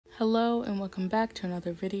Hello and welcome back to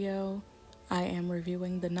another video. I am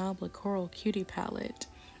reviewing the Nabla Coral Cutie palette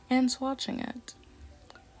and swatching it.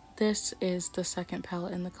 This is the second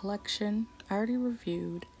palette in the collection. I already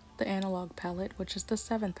reviewed the Analogue palette, which is the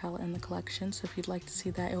 7th palette in the collection, so if you'd like to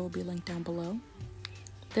see that, it will be linked down below.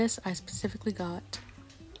 This I specifically got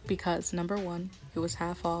because number one, it was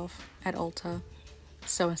half off at Ulta,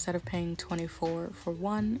 so instead of paying $24 for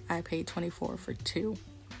one, I paid $24 for two.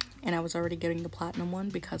 And I was already getting the platinum one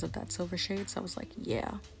because of that silver shade, so I was like,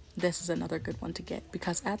 yeah, this is another good one to get,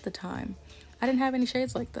 because at the time I didn't have any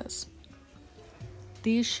shades like this.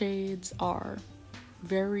 These shades are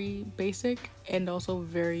very basic and also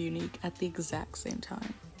very unique at the exact same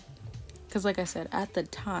time, because like I said, at the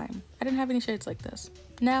time I didn't have any shades like this.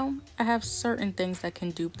 Now I have certain things that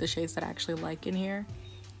can dupe the shades that I actually like in here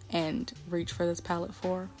and reach for this palette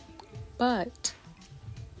for, but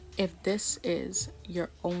if this is your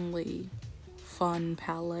only fun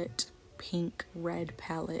palette, pink red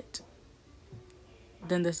palette,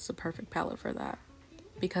 then this is a perfect palette for that,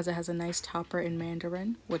 because it has a nice topper in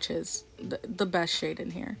Mandarin, which is the best shade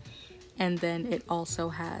in here, and then it also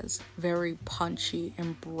has very punchy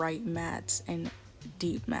and bright mattes and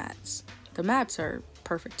deep mattes. The mattes are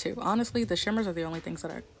perfect too. Honestly, the shimmers are the only things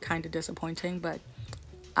that are kind of disappointing, but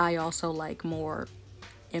I also like more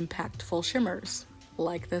impactful shimmers,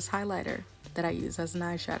 like this highlighter that I use as an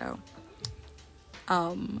eyeshadow.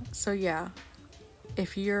 So yeah,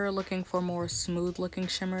 if you're looking for more smooth looking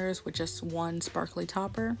shimmers with just one sparkly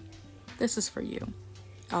topper, this is for you.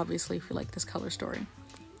 Obviously, if you like this color story.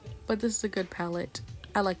 But this is a good palette.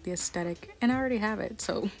 I like the aesthetic and I already have it,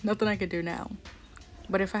 so nothing I could do now.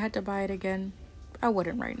 But if I had to buy it again, I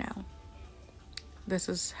wouldn't right now. This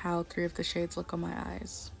is how 3 of the shades look on my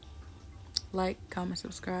eyes. Like, comment,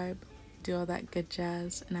 subscribe, do all that good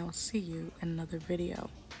jazz, and I will see you in another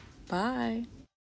video. Bye!